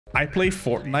I play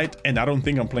Fortnite and I don't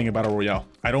think I'm playing a battle royale.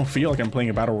 I don't feel like I'm playing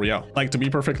a battle royale. Like, to be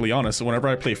perfectly honest, whenever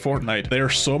I play Fortnite,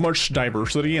 there's so much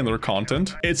diversity in their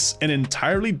content. It's an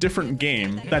entirely different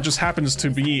game that just happens to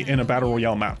be in a battle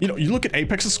royale map. You know, you look at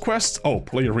Apex's quest, oh,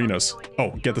 play arenas.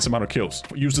 Oh, get this amount of kills.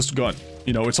 Use this gun.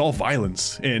 You know, it's all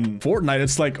violence. In Fortnite,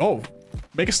 it's like, oh,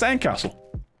 make a sandcastle.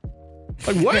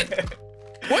 Like, what?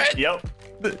 What? Yep.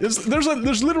 There's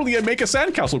literally a make a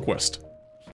sandcastle quest.